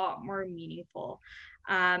lot more meaningful.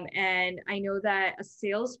 And I know that a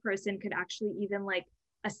salesperson could actually even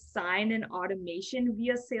assign an automation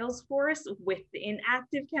via Salesforce within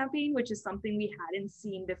ActiveCampaign, which is something we hadn't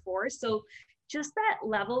seen before. So just that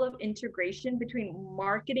level of integration between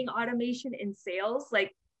marketing automation and sales,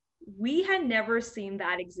 we had never seen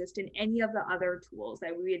that exist in any of the other tools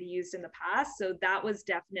that we had used in the past. So that was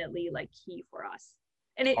definitely key for us.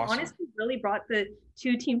 And it Awesome. honestly really brought the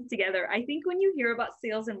two teams together. I think when you hear about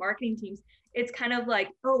sales and marketing teams, it's kind of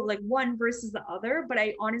one versus the other. But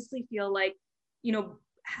I honestly feel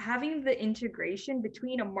having the integration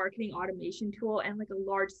between a marketing automation tool and a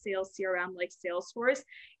large sales CRM like Salesforce,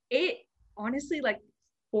 it honestly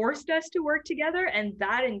forced us to work together. And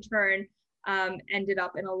that in turn ended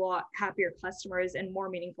up in a lot happier customers and more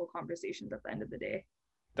meaningful conversations at the end of the day.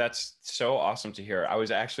 That's so awesome to hear. I was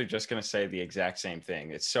actually just going to say the exact same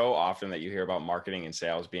thing. It's so often that you hear about marketing and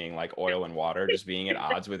sales being like oil and water, just being at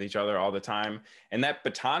odds with each other all the time. And that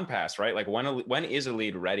baton pass, right? When is a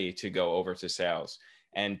lead ready to go over to sales?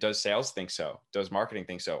 And does sales think so? Does marketing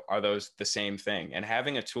think so? Are those the same thing? And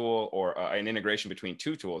having a tool or an integration between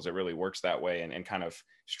two tools that really works that way and kind of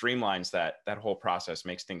streamlines that whole process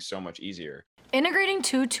makes things so much easier. Integrating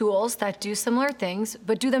two tools that do similar things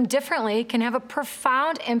but do them differently can have a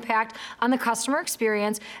profound impact on the customer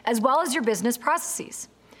experience as well as your business processes.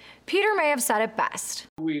 Peter may have said it best.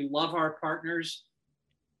 We love our partners.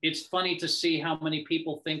 It's funny to see how many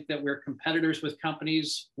people think that we're competitors with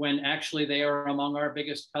companies when actually they are among our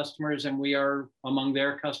biggest customers and we are among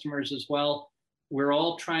their customers as well. We're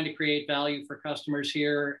all trying to create value for customers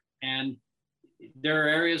here, and there are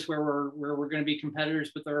areas where we're going to be competitors,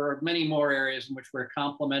 but there are many more areas in which we're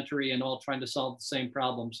complementary and all trying to solve the same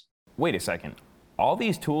problems. Wait a second. All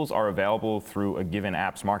these tools are available through a given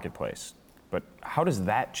app's marketplace, but how does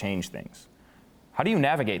that change things? How do you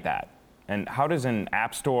navigate that? And how does an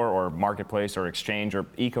app store or marketplace or exchange or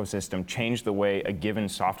ecosystem change the way a given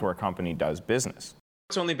software company does business?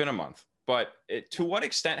 It's only been a month, but to what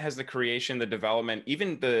extent has the creation, the development,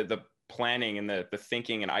 even the planning and the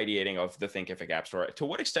thinking and ideating of the Thinkific App Store, to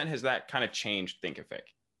what extent has that kind of changed Thinkific?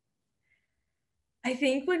 I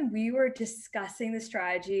think when we were discussing the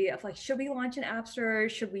strategy of like, should we launch an app store,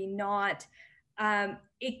 should we not?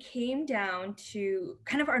 It came down to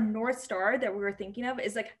kind of our North Star that we were thinking of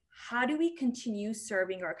is like, how do we continue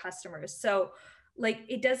serving our customers? So like,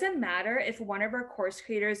 it doesn't matter if one of our course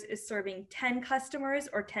creators is serving 10 customers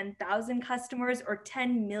or 10,000 customers or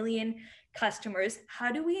 10 million customers.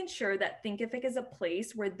 How do we ensure that Thinkific is a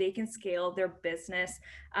place where they can scale their business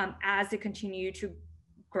as they continue to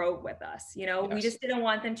grow with us? You know, yes. We just didn't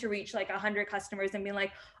want them to reach like 100 customers and be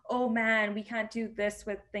like, oh man, we can't do this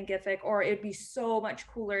with Thinkific, or it'd be so much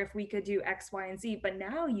cooler if we could do X, Y, and Z, but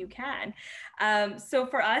now you can. So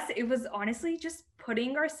for us, it was honestly just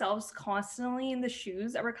putting ourselves constantly in the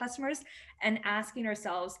shoes of our customers and asking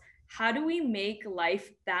ourselves, how do we make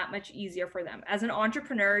life that much easier for them? As an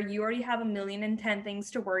entrepreneur, you already have 1,010,000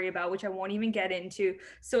 things to worry about, which I won't even get into.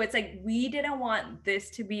 So it's like, we didn't want this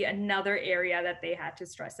to be another area that they had to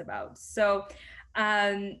stress about. So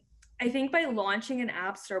I think by launching an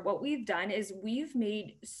app store, what we've done is we've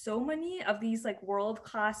made so many of these like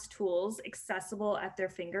world-class tools accessible at their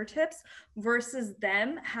fingertips versus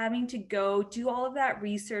them having to go do all of that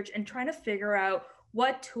research and trying to figure out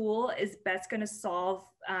what tool is best going to solve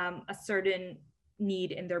a certain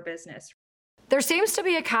need in their business. There seems to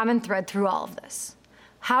be a common thread through all of this.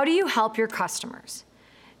 How do you help your customers?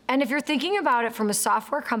 And if you're thinking about it from a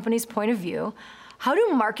software company's point of view, how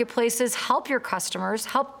do marketplaces help your customers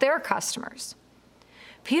help their customers?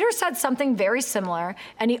 Peter said something very similar,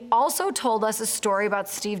 and he also told us a story about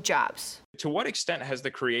Steve Jobs. To what extent has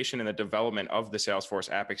the creation and the development of the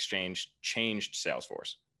Salesforce App Exchange changed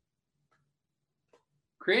Salesforce?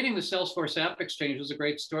 Creating the Salesforce App Exchange was a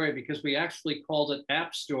great story because we actually called it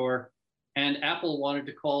App Store, and Apple wanted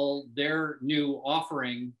to call their new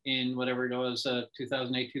offering in whatever it was,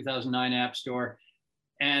 2008, 2009 App Store.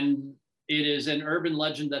 And it is an urban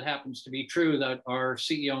legend that happens to be true that our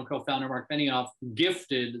CEO and co-founder, Mark Benioff,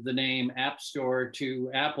 gifted the name App Store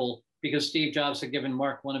to Apple because Steve Jobs had given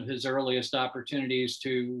Mark one of his earliest opportunities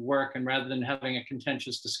to work. And rather than having a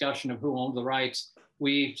contentious discussion of who owned the rights,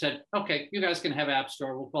 we said, okay, you guys can have App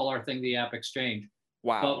Store. We'll call our thing the App Exchange.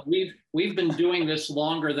 Wow. But we've been doing this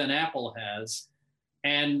longer than Apple has.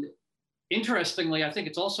 And interestingly, I think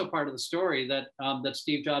it's also part of the story that that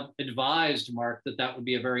Steve Jobs advised Mark that would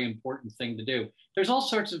be a very important thing to do. There's all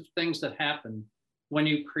sorts of things that happen when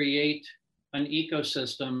you create an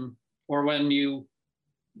ecosystem or when you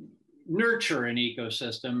nurture an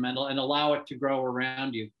ecosystem and allow it to grow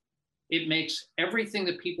around you. It makes everything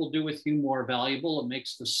that people do with you more valuable. It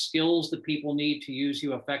makes the skills that people need to use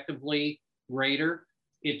you effectively greater.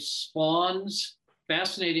 It spawns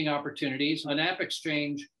fascinating opportunities. An app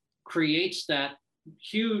exchange creates that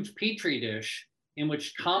huge petri dish in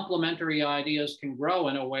which complementary ideas can grow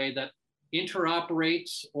in a way that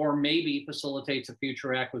interoperates or maybe facilitates a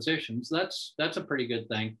future acquisition. So that's a pretty good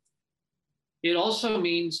thing. It also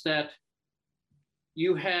means that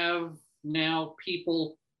you have now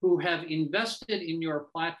people who have invested in your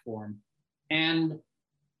platform. And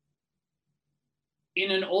in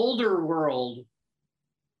an older world,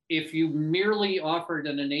 if you merely offered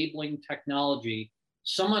an enabling technology,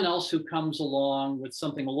 someone else who comes along with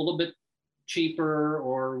something a little bit cheaper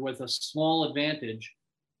or with a small advantage,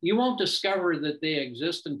 you won't discover that they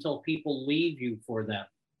exist until people leave you for them.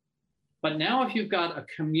 But now if you've got a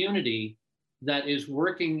community that is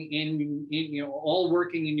working all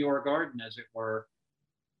working in your garden, as it were,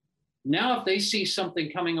 now if they see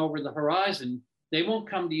something coming over the horizon, they won't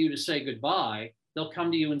come to you to say goodbye. they'll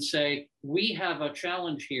come to you and say, we have a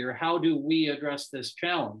challenge here. How do we address this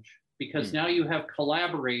challenge? Because now you have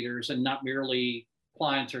collaborators and not merely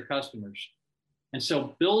clients or customers. And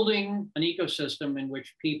so building an ecosystem in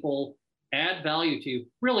which people add value to you,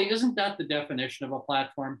 really, isn't that the definition of a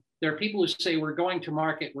platform? There are people who say, we're going to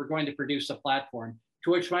market, we're going to produce a platform,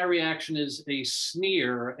 to which my reaction is a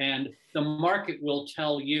sneer, and the market will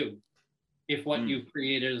tell you if what you've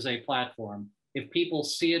created is a platform. If people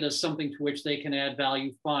see it as something to which they can add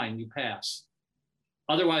value, fine, you pass.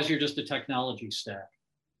 Otherwise, you're just a technology stack.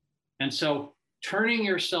 And so turning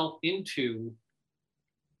yourself into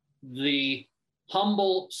the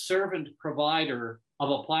humble servant provider of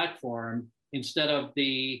a platform instead of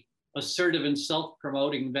the assertive and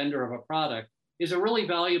self-promoting vendor of a product is a really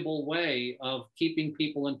valuable way of keeping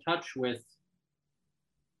people in touch with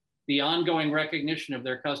the ongoing recognition of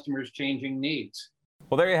their customers' changing needs.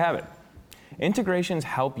 Well, there you have it. Integrations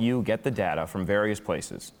help you get the data from various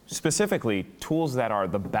places, specifically tools that are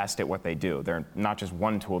the best at what they do. They're not just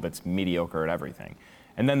one tool that's mediocre at everything.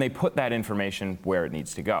 And then they put that information where it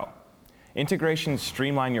needs to go. Integrations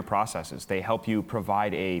streamline your processes. They help you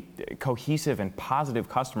provide a cohesive and positive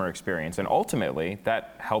customer experience, and ultimately,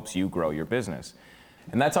 that helps you grow your business.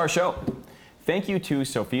 And that's our show. Thank you to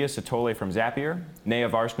Sophia Sotole from Zapier, Naya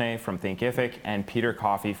Varshney from Thinkific, and Peter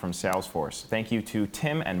Coffey from Salesforce. Thank you to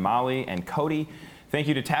Tim and Molly and Cody. Thank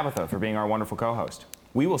you to Tabitha for being our wonderful co-host.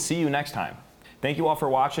 We will see you next time. Thank you all for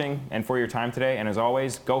watching and for your time today. And as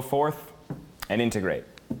always, go forth and integrate.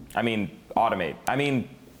 Automate.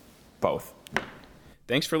 Both.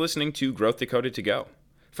 Thanks for listening to Growth Decoded to Go.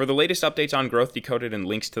 For the latest updates on Growth Decoded and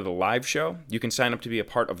links to the live show, you can sign up to be a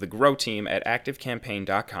part of the Grow team at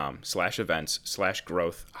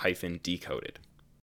activecampaign.com/events/growth-decoded.